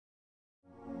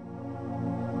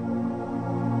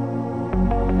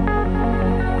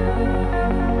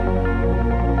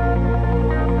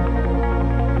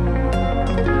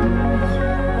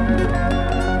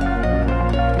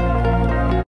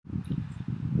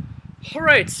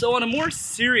Alright, so on a more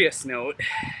serious note,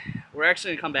 we're actually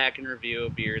going to come back and review a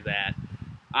beer that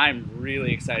I'm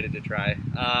really excited to try.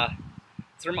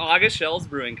 It's from Schell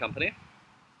Brewing Company.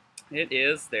 It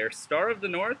is their Star of the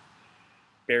North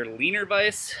Berliner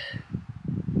Weisse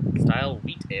style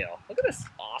wheat ale. Look at this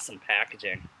awesome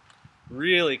packaging.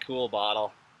 Really cool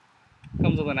bottle.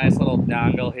 Comes with a nice little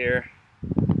dongle here.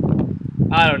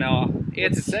 I don't know.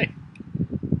 What's it say?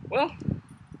 Well,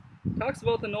 talks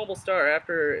about the noble star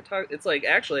it's like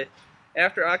actually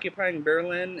after occupying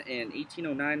Berlin in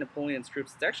 1809, Napoleon's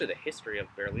troops. It's actually the history of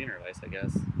Berliner Weisse, I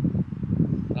guess.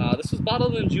 This was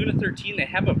bottled in June of 13. They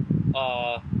have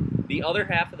the other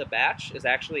half of the batch is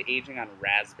actually aging on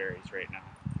raspberries right now.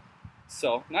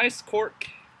 So nice cork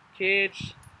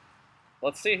cage.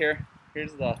 Let's see here.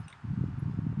 Here's the.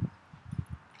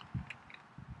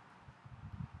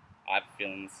 I have a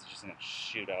feeling this is just gonna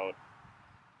shoot out.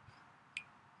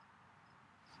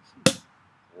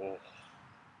 Whoa.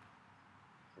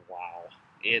 Wow,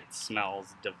 it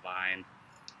smells divine.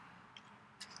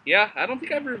 Yeah, I don't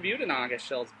think I've reviewed an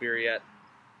Schell's beer yet,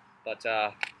 but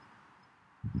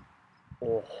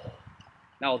oh,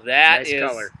 now that nice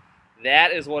color.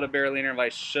 That is what a Berliner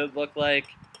Weisse should look like.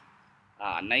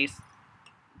 Nice,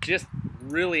 just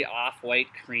really off-white,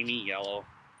 creamy yellow.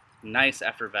 Nice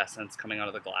effervescence coming out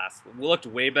of the glass. It looked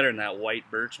way better than that white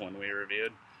birch one we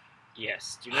reviewed.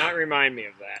 Yes, do not remind me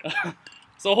of that.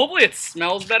 So hopefully it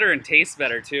smells better and tastes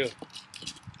better too.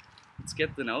 Let's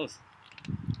get the nose.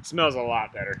 It smells a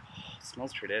lot better. It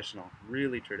smells traditional,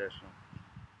 really traditional.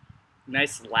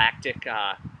 Nice lactic,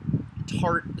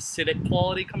 tart, acidic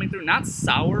quality coming through. Not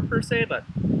sour per se, but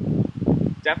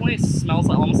definitely smells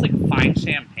almost like fine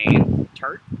champagne.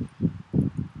 Tart.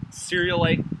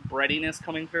 Cereal-like breadiness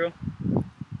coming through.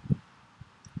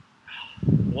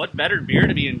 What better beer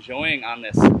to be enjoying on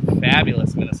this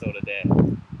fabulous Minnesota day?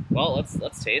 Well,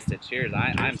 let's taste it. Cheers.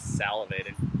 I'm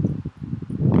salivating.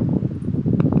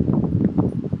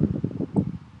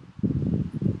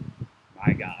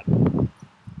 My God,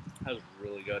 that was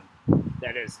really good.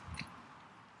 That is.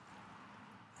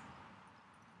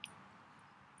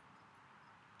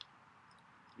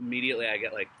 Immediately, I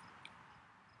get like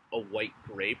a white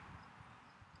grape,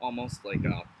 almost like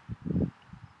a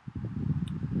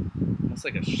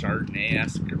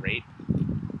Chardonnay-esque grape.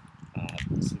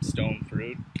 Some stone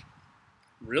fruit.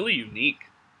 Really unique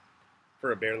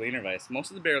for a Berliner Weisse. Most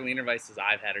of the Berliner Weisses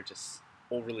I've had are just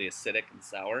overly acidic and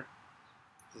sour.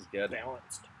 This is good.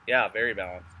 Balanced. Yeah, very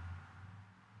balanced.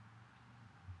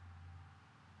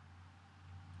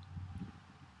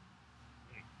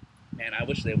 Man, I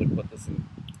wish they would put this in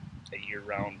a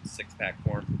year-round six-pack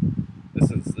form.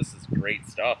 This is great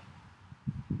stuff.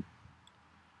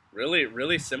 Really,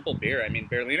 really simple beer. I mean,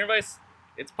 Berliner Weisse,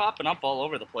 it's popping up all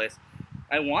over the place.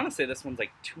 I want to say this one's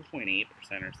like 2.8%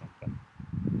 or something.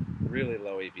 Really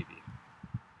low ABV.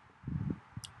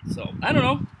 So, I don't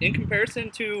know. In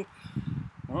comparison to,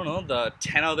 I don't know, the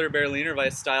 10 other Berliner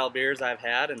Weisse style beers I've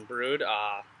had and brewed,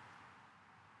 I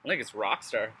think it's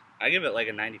Rockstar. I give it like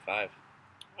a 95.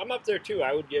 I'm up there too.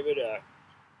 I would give it a.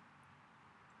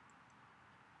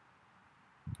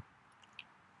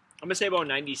 I'm gonna say about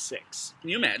 96.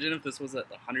 Can you imagine if this was a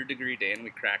 100-degree day and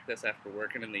we cracked this after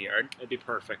working in the yard? It'd be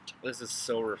perfect. This is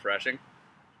so refreshing.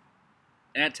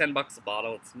 And at $10 a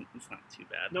bottle, it's not too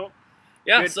bad. Nope.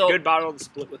 Yeah, good bottle to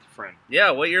split with a friend.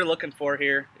 Yeah, what you're looking for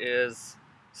here is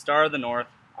Star of the North,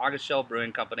 Schell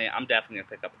Brewing Company. I'm definitely gonna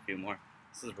pick up a few more.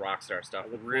 This is Rockstar stuff.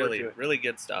 Really, really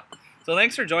good stuff. So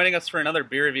thanks for joining us for another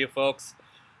beer review, folks.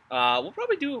 We'll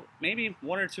probably do maybe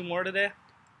one or two more today.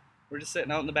 We're just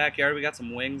sitting out in the backyard. We got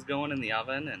some wings going in the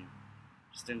oven and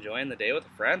just enjoying the day with a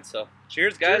friend. So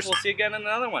cheers, guys. Cheers. We'll see you again in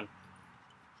another one.